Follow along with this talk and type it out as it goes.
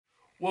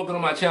Welcome to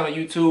my channel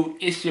YouTube.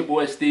 It's your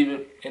boy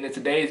Steven, and in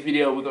today's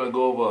video we're going to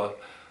go over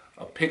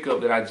a pickup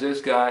that I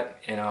just got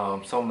and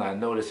something I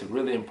know that's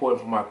really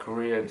important for my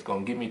career. It's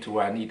going to get me to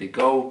where I need to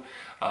go.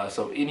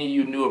 So any of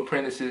you new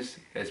apprentices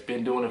that's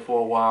been doing it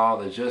for a while,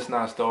 that's just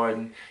not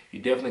starting, you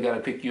definitely got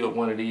to pick you up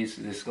one of these.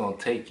 It's going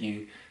to take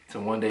you to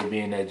one day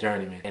being that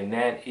journeyman, and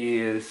that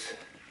is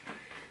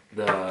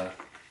the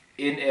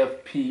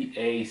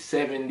NFPA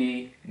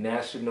 70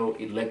 National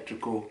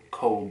Electrical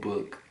Code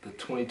Book, the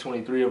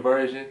 2023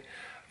 version.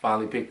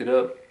 Finally picked it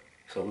up,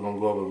 so we're gonna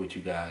go over it with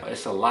you guys.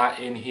 It's a lot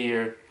in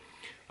here.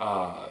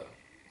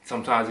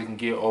 Sometimes it can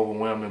get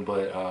overwhelming,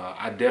 but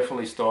I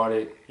definitely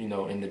started,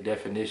 in the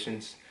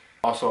definitions.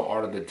 Also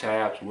ordered the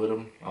tabs with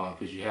them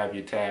because you have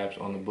your tabs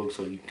on the book,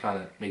 so it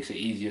kind of makes it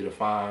easier to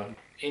find.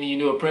 Any of you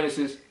new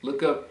apprentices,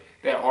 look up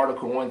that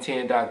article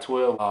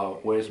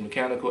 110.12 where it's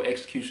mechanical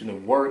execution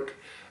of work.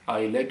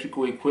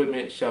 Electrical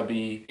equipment shall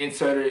be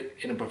inserted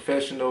in a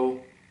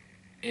professional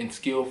and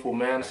skillful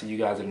manner. See you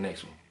guys in the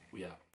next one. We out.